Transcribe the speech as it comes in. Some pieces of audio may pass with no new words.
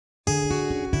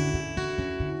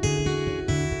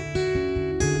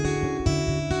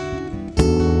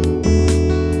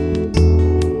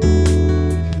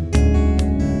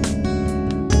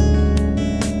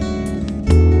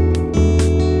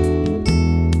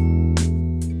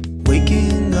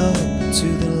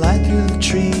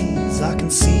trees, I can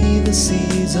see the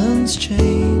seasons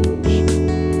change.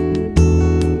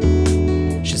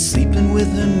 She's sleeping with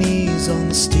her knees on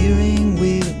the steering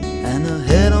wheel and her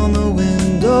head on the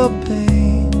window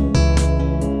pane.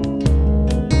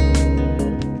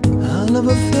 Our love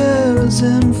affair is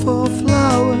in full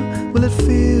flower. Well, it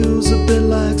feels a bit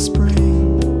like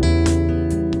spring.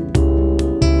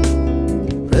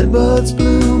 Redbuds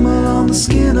bloom along the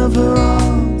skin of her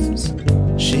arms.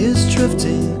 She is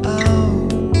drifting out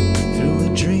through a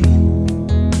dream.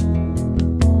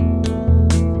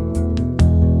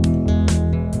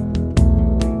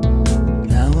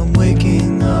 Now I'm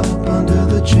waking up under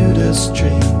the Judas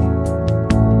tree,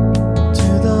 to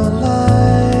the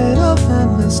light of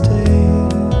endless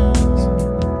days.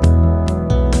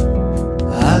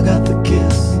 I got the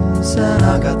kisses and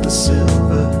I got the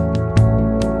silver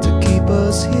to keep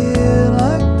us here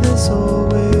like this always.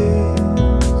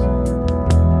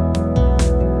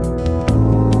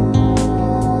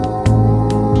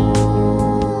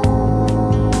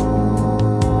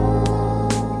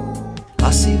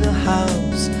 I see the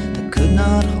house that could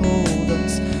not hold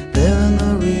us there in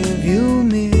the rearview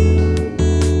mirror.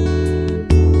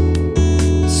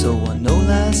 So I know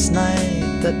last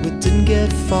night that we didn't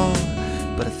get far,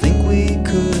 but I think we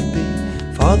could be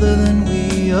farther than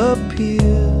we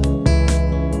appear.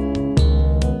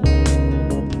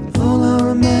 All I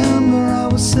remember, I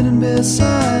was sitting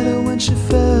beside her when she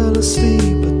fell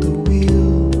asleep at the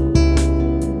wheel,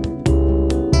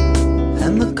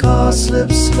 and the car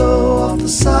slipped slow off the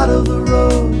side of the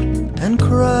road and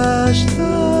crashed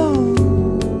down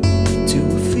to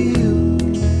a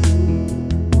field.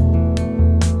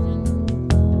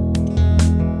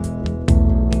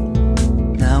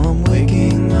 Now I'm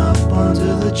waking up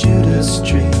under the Judas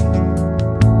tree,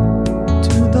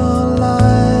 to the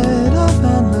light of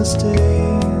endless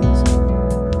days.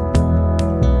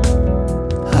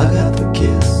 I got the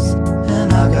kiss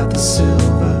and I got the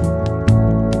silver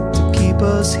to keep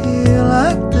us here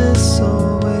like this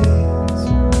always.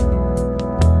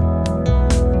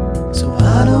 So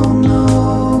I don't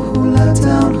know who let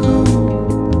down who.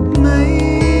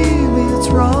 Maybe it's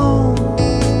wrong,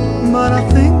 but I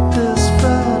think this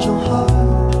fragile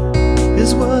heart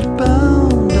is what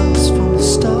bound us from the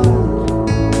start.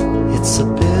 It's a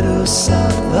bitter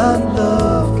sap that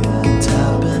love can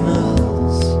tap in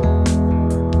us.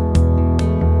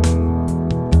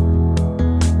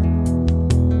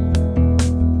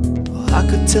 Oh, I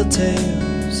could tell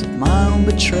tales of my own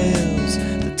betrayals,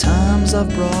 the times I've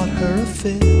brought her a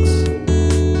fix.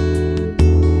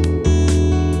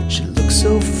 She looks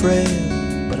so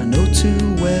frail, but I know too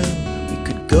well we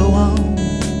could go on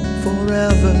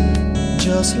forever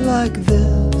just like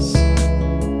this.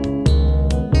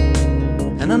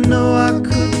 And I know I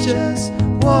could just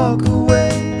walk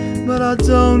away, but I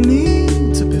don't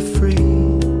need to be free.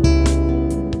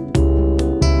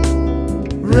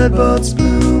 Redbuds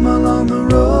bloom along the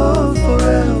road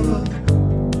forever,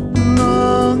 as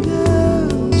long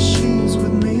as she's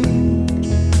with me.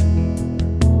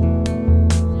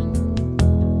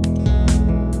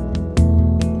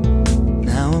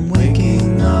 Now I'm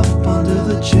waking up under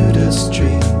the Judas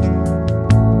tree,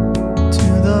 to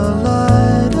the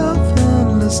light of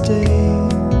endless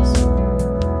days.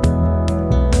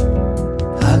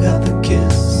 I got the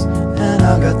kiss and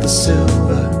I got the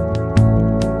silver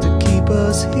to keep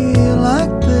us here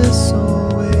like this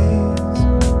always.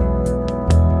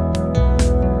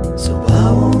 So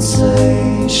I won't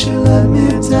say she let me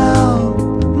down.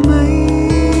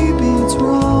 Maybe it's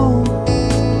wrong,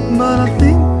 but I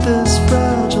think this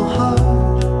fragile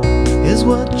heart is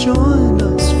what joined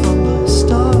us from the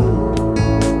start.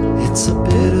 It's a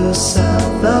bitter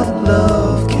sap that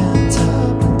love can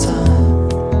tap in time.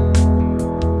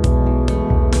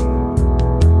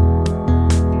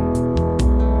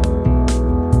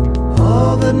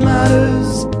 All that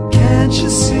matters, can't you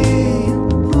see?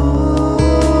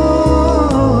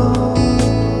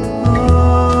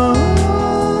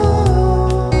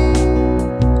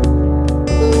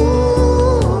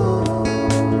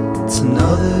 It's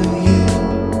another year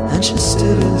and she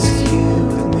still is here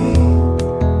with me.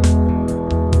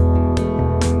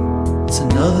 It's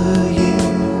another year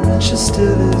and she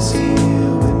still is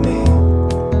here with me.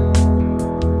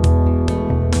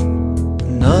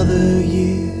 Another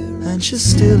year and she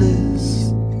still is